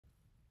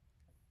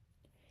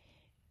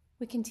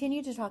We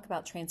continue to talk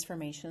about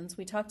transformations.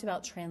 We talked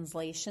about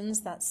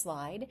translations, that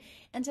slide,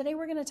 and today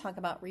we're going to talk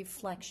about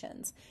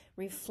reflections.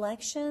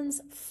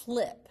 Reflections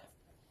flip,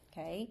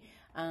 okay?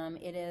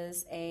 It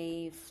is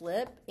a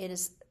flip.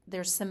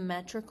 They're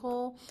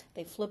symmetrical.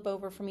 They flip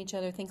over from each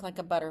other. Think like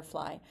a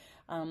butterfly.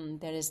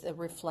 That is the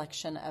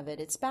reflection of it.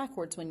 It's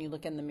backwards when you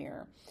look in the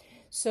mirror.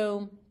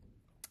 So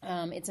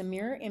it's a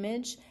mirror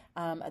image.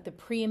 The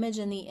pre-image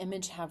and the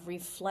image have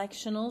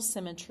reflectional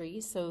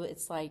symmetry. So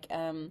it's like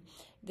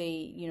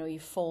you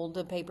fold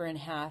the paper in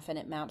half and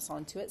it maps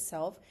onto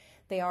itself.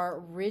 They are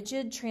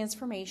rigid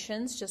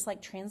transformations, just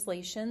like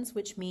translations,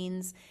 which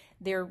means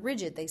they're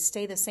rigid. They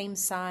stay the same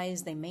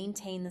size. They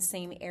maintain the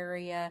same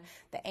area.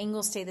 The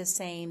angles stay the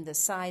same. The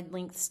side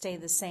lengths stay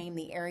the same.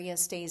 The area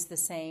stays the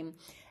same.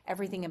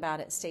 Everything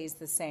about it stays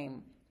the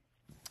same.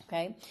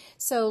 Okay,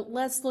 so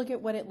let's look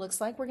at what it looks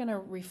like. We're going to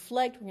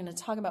reflect. We're going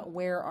to talk about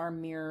where our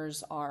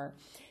mirrors are.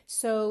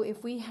 So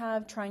if we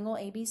have triangle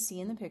ABC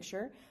in the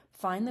picture,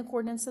 find the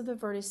coordinates of the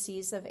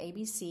vertices of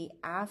ABC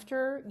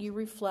after you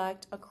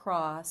reflect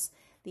across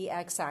the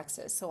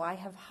x-axis. So I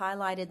have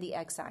highlighted the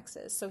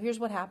x-axis. So here's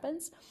what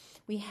happens.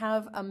 We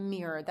have a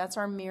mirror. That's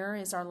our mirror,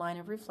 is our line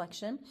of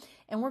reflection.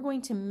 And we're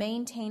going to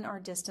maintain our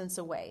distance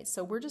away.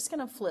 So we're just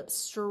going to flip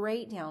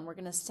straight down. We're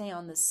going to stay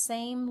on the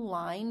same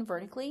line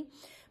vertically,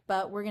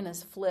 but we're going to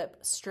flip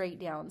straight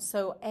down.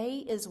 So A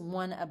is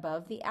 1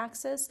 above the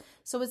axis,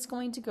 so it's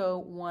going to go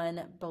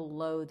 1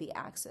 below the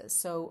axis.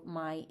 So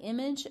my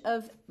image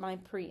of my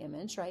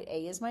pre-image, right?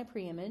 A is my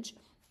pre-image.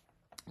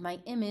 My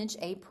image,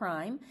 A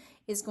prime,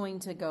 is going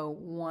to go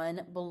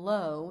 1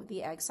 below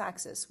the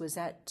x-axis, was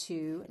at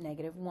 2,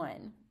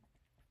 -1.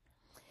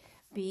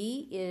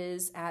 B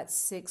is at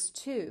 6,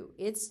 2.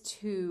 It's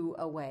 2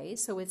 away,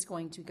 so it's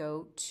going to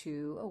go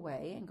 2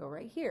 away and go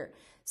right here.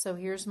 So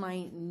here's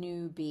my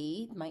new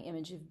B, my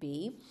image of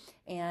B,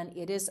 and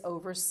it is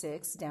over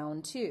 6,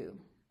 down 2.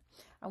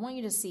 I want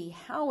you to see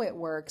how it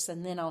works,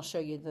 and then I'll show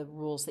you the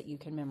rules that you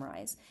can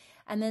memorize.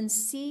 And then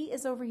C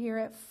is over here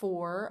at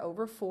 4,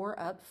 over 4,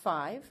 up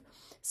 5.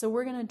 So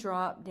we're going to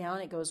drop down.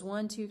 It goes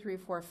 1, 2, 3,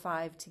 4,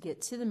 5 to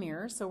get to the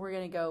mirror. So we're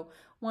going to go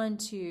 1,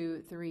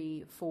 2,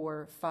 3,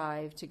 4,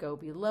 5 to go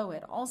below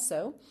it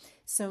also.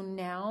 So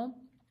now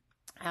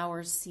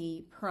our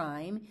C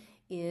prime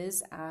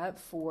is at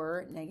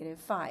 4,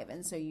 -5.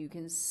 And so you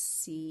can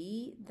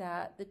see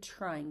that the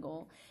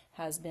triangle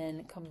has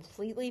been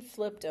completely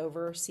flipped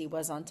over. C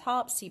was on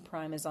top, C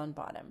prime is on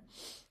bottom.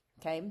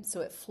 Okay, so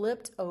it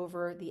flipped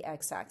over the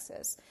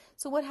x-axis.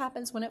 So what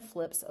happens when it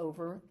flips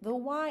over the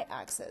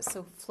y-axis? So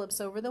it flips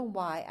over the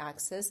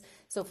y-axis.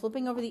 So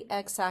flipping over the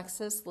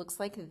x-axis looks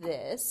like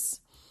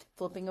this.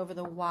 Flipping over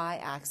the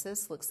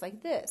y-axis looks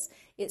like this.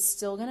 It's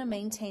still going to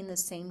maintain the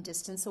same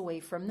distance away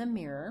from the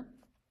mirror.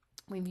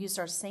 We've used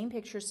our same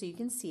picture so you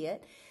can see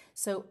it.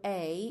 So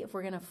A, if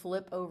we're going to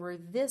flip over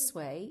this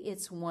way,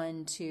 it's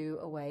 1, 2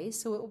 away.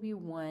 So it will be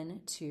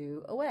 1,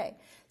 2 away.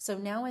 So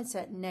now it's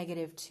at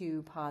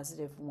 -2,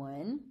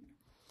 +1.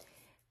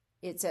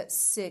 It's at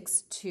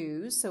 6,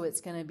 2. So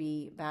it's going to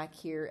be back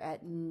here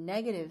at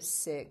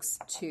 -6,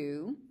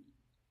 2.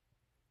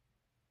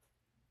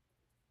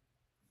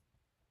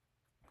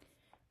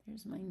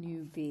 There's my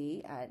new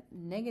B at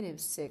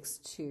 -6,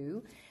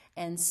 2.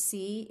 And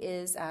C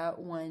is at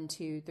 1,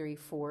 2, 3,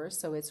 4,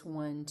 so it's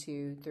 1,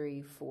 2,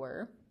 3,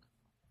 4.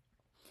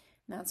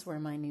 And that's where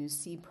my new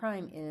C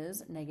prime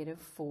is,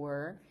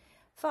 -4,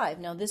 5.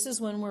 Now this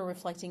is when we're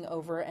reflecting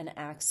over an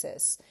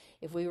axis.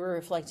 If we were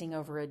reflecting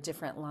over a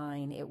different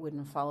line, it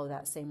wouldn't follow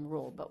that same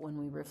rule. But when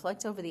we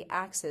reflect over the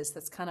axis,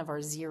 that's kind of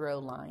our 0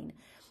 line.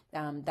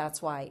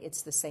 That's why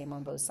it's the same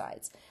on both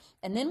sides.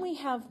 And then we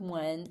have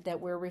one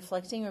that we're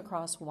reflecting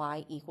across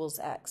y equals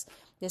x.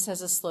 This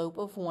has a slope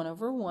of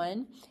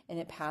 1/1, and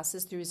it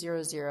passes through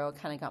 0, 0. I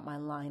kind of got my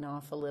line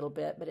off a little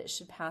bit, but it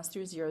should pass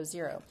through 0,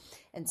 0.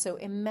 And so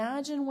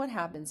imagine what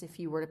happens if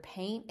you were to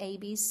paint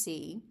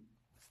ABC.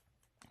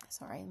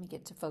 Sorry, let me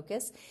get to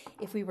focus.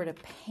 If we were to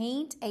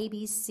paint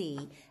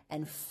ABC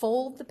and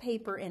fold the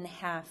paper in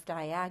half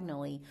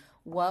diagonally,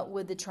 what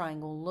would the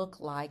triangle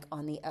look like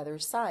on the other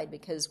side?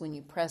 Because when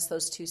you press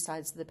those two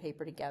sides of the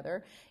paper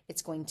together,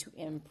 it's going to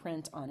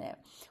imprint on it.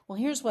 Well,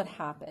 here's what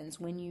happens.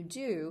 When you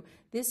do,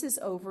 this is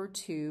over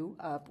 2,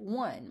 up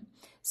 1.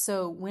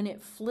 So when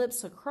it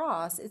flips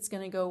across, it's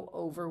going to go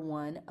over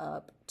 1,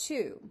 up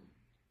 2.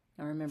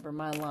 Now remember,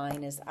 my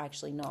line is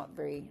actually not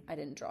very, I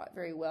didn't draw it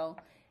very well.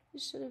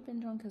 It should have been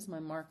drawn because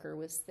my marker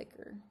was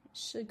thicker. It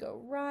should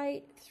go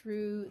right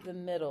through the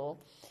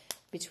middle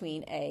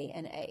between A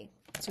and A.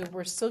 So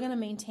we're still going to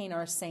maintain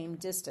our same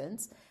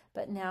distance,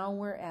 but now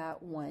we're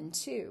at 1,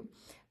 2.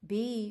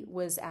 B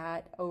was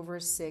at over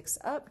 6,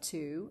 up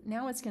 2.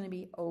 Now it's going to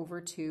be over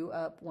 2,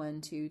 up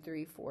 1, 2,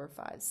 3, 4,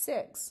 5,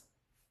 6.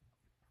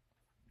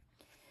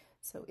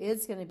 So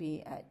it's going to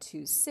be at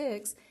 2,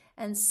 6.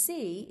 And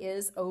C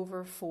is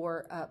over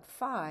 4, up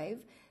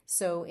 5.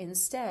 So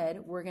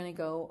instead, we're going to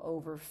go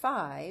over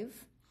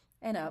 5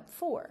 and up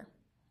 4.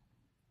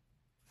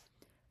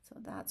 So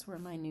that's where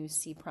my new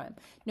C prime.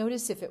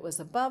 Notice if it was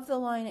above the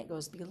line, it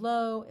goes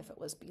below. If it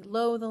was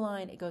below the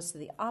line, it goes to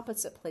the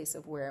opposite place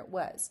of where it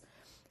was.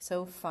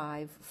 So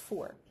 5,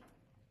 4.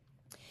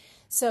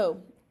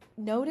 So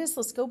notice,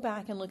 let's go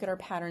back and look at our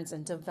patterns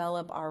and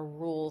develop our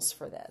rules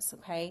for this,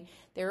 okay?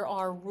 There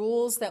are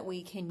rules that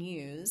we can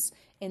use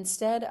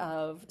instead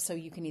of, so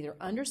you can either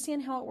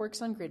understand how it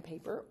works on grid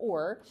paper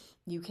or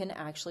you can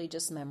actually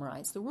just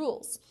memorize the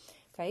rules.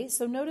 Okay,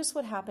 so notice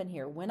what happened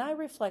here. When I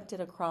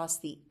reflected across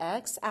the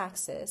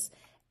x-axis,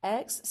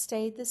 x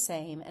stayed the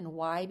same and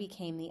y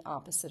became the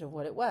opposite of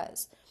what it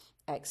was.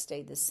 X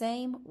stayed the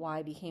same,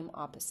 y became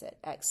opposite.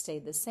 X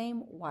stayed the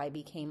same, y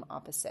became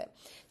opposite.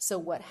 So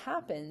what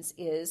happens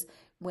is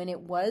when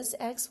it was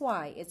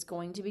xy, it's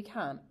going to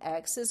become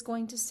x is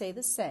going to stay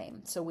the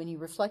same. So when you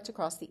reflect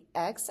across the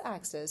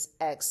x-axis,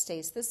 x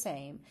stays the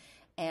same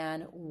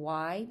and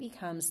y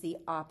becomes the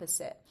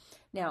opposite.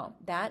 Now,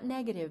 that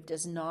negative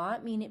does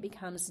not mean it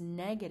becomes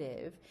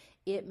negative.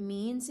 It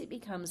means it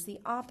becomes the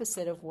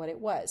opposite of what it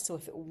was. So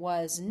if it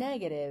was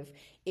negative,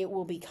 it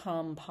will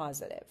become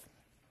positive.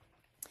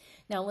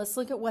 Now, let's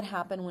look at what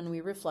happened when we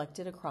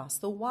reflected across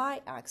the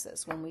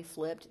y-axis, when we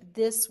flipped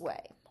this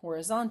way,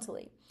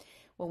 horizontally.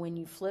 Well, when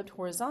you flipped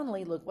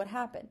horizontally, look what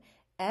happened.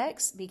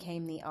 X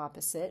became the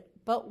opposite,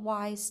 but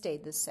y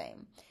stayed the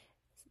same.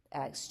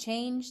 X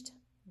changed,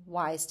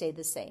 y stayed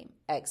the same.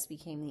 X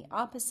became the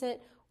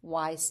opposite,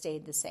 y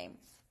stayed the same.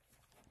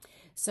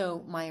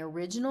 So my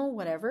original,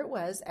 whatever it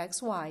was,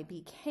 xy,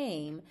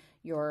 became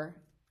your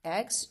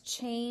x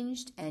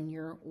changed and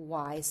your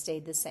y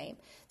stayed the same.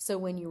 So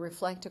when you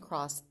reflect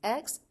across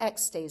x,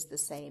 x stays the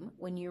same.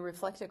 When you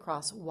reflect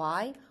across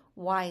y,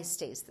 y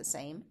stays the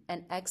same.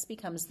 And x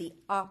becomes the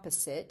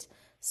opposite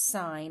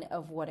sign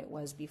of what it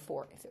was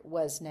before. If it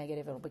was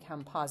negative, it'll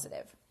become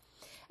positive.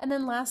 And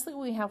then lastly,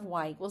 we have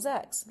y equals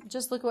x.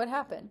 Just look at what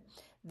happened.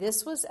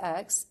 This was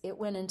x, it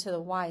went into the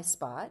y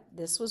spot.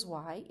 This was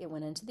y, it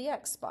went into the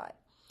x spot.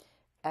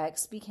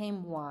 X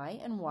became y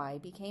and y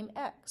became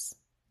x.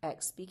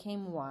 X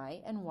became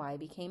y and y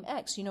became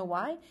x. You know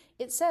why?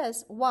 It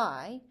says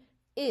y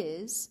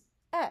is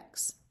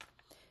x.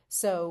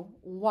 So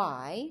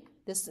y,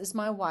 this is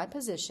my y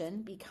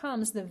position,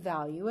 becomes the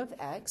value of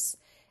x,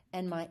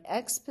 and my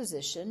x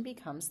position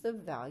becomes the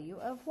value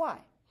of y.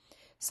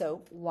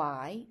 So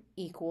y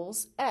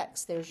equals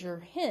x. There's your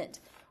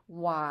hint.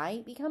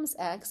 Y becomes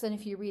x, and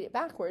if you read it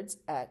backwards,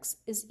 x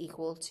is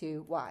equal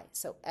to y.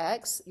 So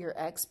your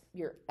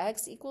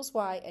x equals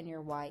y, and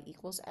your y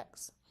equals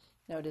x.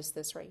 Notice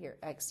this right here,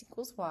 x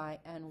equals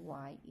y, and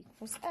y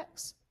equals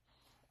x.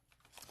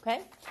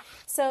 Okay,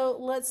 so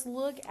let's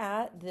look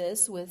at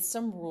this with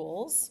some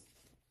rules.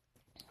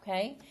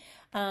 Okay,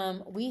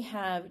 we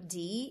have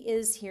D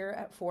is here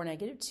at 4,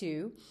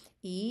 -2,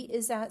 E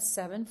is at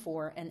 7,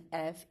 4, and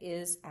F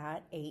is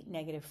at 8,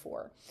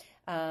 -4.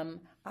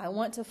 I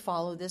want to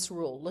follow this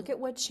rule. Look at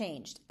what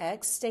changed.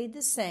 X stayed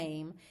the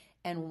same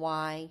and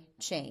Y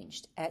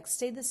changed. X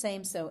stayed the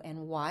same,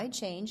 and Y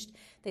changed.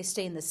 They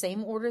stay in the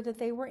same order that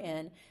they were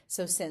in.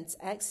 So since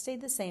X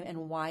stayed the same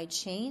and Y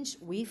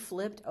changed, we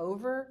flipped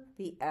over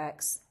the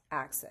X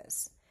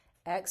axis.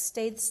 X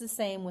stays the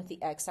same with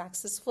the X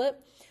axis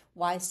flip.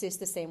 Y stays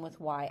the same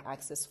with Y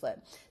axis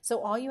flip.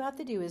 So all you have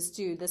to do is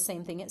do the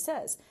same thing it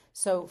says.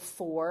 So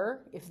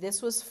 4, if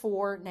this was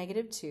 4,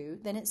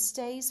 -2, then it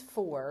stays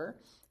 4.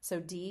 So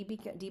D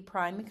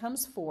prime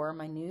becomes 4.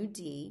 My new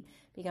D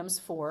becomes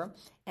 4.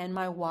 And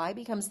my Y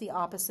becomes the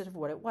opposite of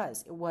what it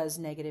was. It was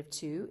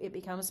 -2. It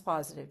becomes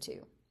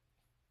 +2.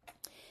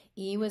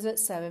 E was at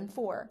 7,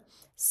 4.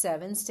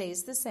 7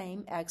 stays the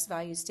same. X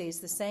value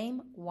stays the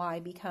same. Y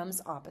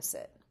becomes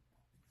opposite.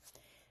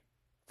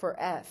 For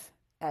F,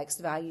 X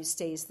value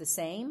stays the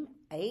same,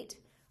 8.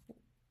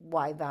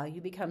 Y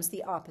value becomes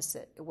the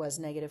opposite. It was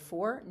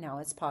 -4, now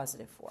it's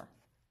 +4.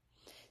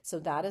 So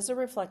that is a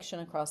reflection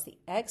across the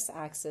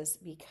x-axis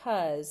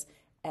because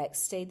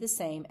x stayed the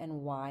same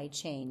and y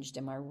changed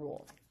in my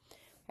rule.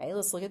 Okay,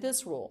 let's look at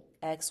this rule.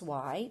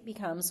 xy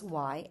becomes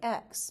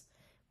yx.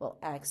 Well,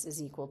 x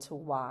is equal to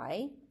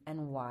y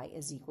and y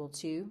is equal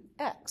to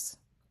x.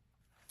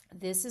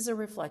 This is a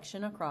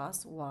reflection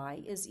across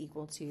y is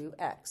equal to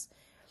x.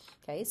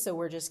 Okay, so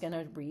we're just going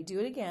to redo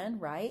it again,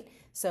 right?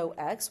 So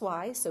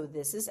xy, so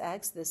this is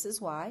x, this is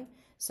y.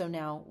 So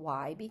now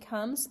y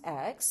becomes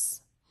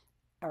x,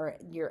 or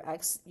your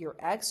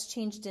x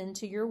changed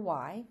into your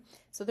y.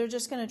 So they're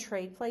just going to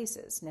trade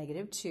places,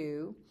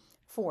 -2,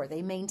 4.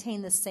 They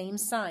maintain the same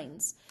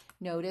signs.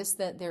 Notice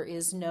that there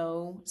is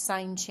no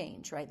sign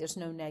change, right? There's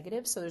no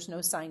negative, so there's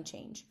no sign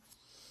change.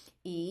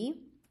 E,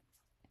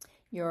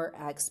 your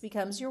x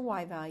becomes your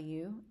y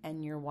value,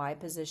 and your y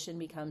position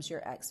becomes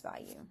your x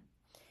value.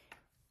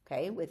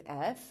 Okay, with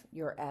F,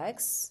 your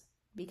x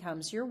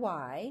becomes your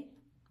y.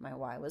 My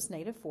y was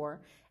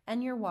 -4,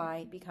 and your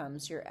y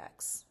becomes your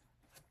x.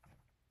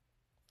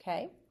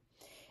 Okay,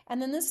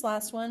 and then this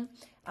last one,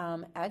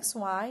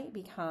 xy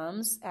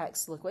becomes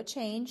x. Look what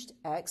changed.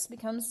 X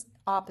becomes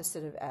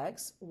opposite of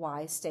x.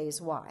 Y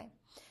stays y.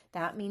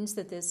 That means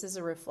that this is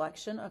a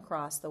reflection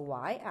across the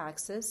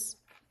y-axis.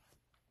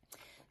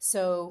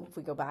 So if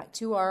we go back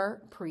to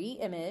our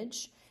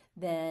pre-image,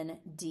 then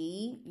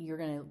D,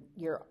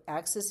 your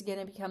X is going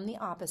to become the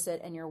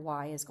opposite and your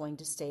Y is going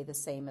to stay the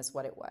same as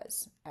what it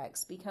was.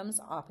 X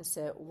becomes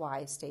opposite,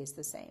 Y stays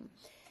the same.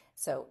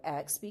 So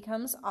X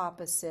becomes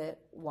opposite,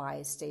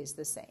 Y stays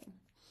the same.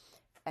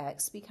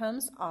 X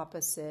becomes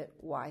opposite,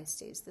 Y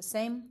stays the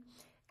same.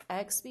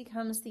 X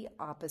becomes the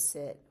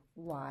opposite,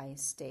 Y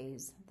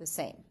stays the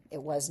same.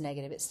 It was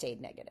negative, it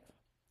stayed negative.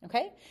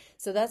 Okay,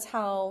 so that's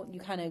how you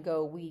kind of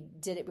go. We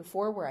did it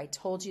before where I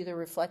told you the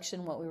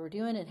reflection, what we were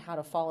doing, and how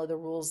to follow the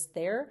rules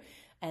there.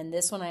 And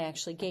this one I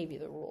actually gave you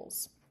the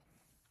rules.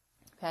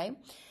 Okay,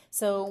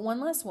 so one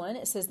last one.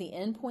 It says the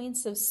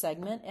endpoints of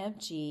segment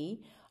FG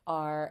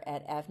are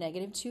at F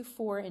negative 2,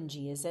 4, and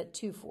G is at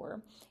 2,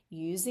 4.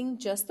 Using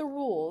just the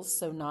rules,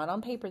 so not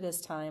on paper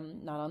this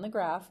time, not on the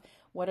graph,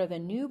 what are the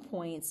new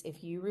points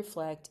if you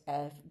reflect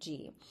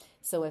FG?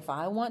 So if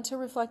I want to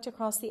reflect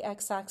across the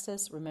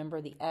x-axis,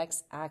 remember the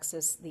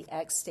x-axis, the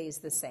x stays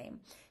the same.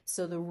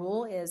 So the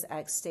rule is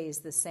x stays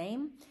the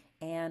same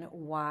and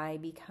y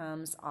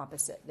becomes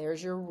opposite.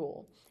 There's your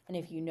rule. And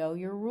if you know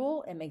your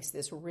rule, it makes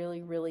this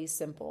really, really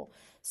simple.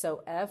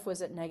 So F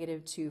was at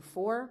negative 2,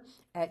 4.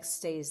 X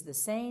stays the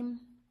same.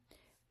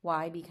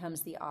 Y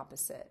becomes the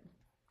opposite.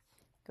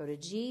 Go to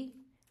G.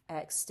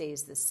 X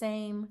stays the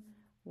same.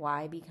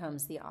 Y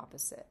becomes the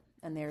opposite.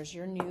 And there's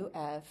your new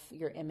F,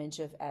 your image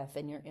of F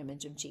and your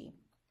image of G.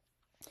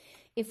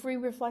 If we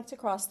reflect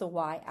across the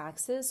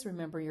y-axis,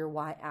 remember your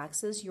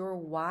y-axis, your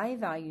y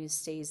value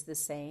stays the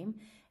same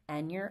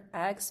and your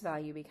x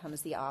value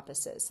becomes the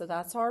opposite. So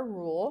that's our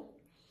rule.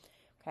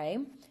 Okay,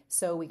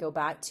 so we go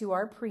back to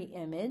our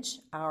pre-image.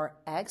 Our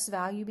x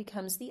value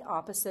becomes the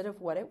opposite of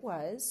what it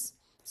was.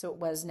 So it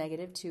was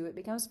negative 2, it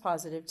becomes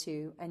positive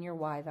 2, and your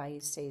y value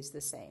stays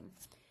the same.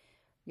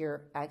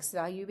 Your x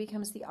value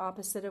becomes the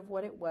opposite of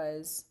what it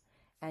was,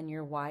 and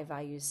your y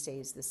value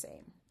stays the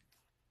same.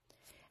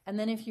 And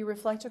then if you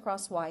reflect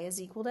across y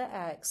is equal to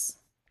x,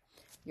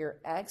 your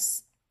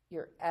x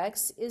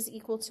is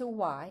equal to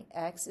y,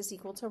 x is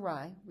equal to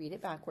y, read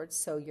it backwards,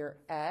 so your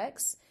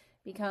x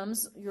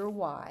becomes your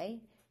y,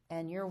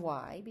 and your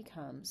y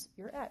becomes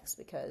your x,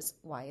 because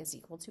y is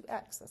equal to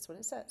x, that's what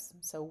it says.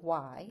 So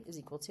y is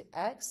equal to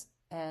x,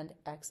 and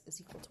x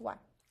is equal to y.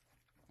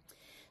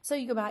 So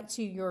you go back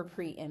to your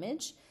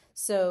pre-image.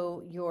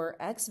 So your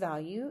x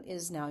value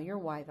is now your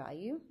y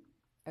value,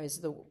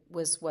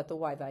 was what the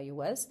y value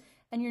was,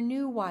 and your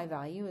new y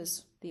value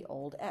is the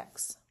old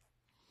x.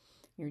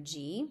 Your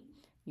G,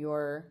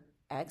 your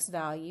x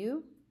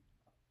value,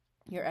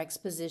 your x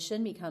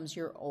position becomes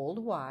your old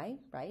y,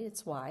 right?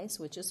 It's y,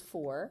 so which is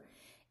 4,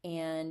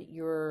 and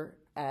your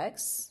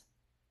x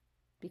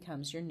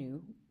becomes your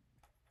new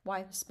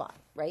y spot,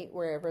 right?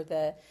 Wherever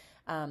the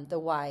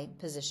y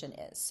position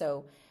is.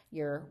 So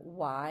your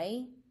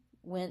y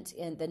went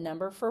in, the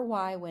number for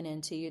y went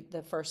into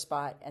the first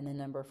spot, and the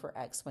number for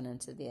x went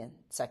into the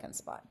second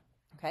spot.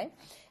 Okay,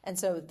 and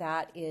so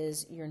that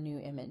is your new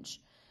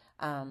image.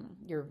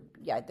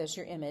 That's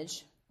your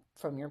image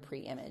from your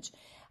pre-image.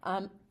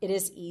 It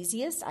is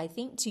easiest, I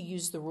think, to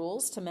use the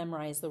rules, to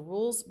memorize the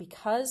rules,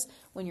 because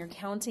when you're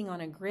counting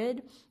on a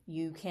grid,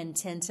 you can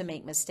tend to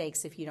make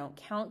mistakes if you don't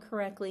count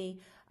correctly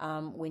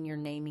when you're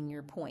naming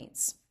your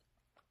points.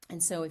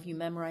 And so if you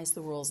memorize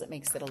the rules, it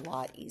makes it a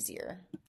lot easier.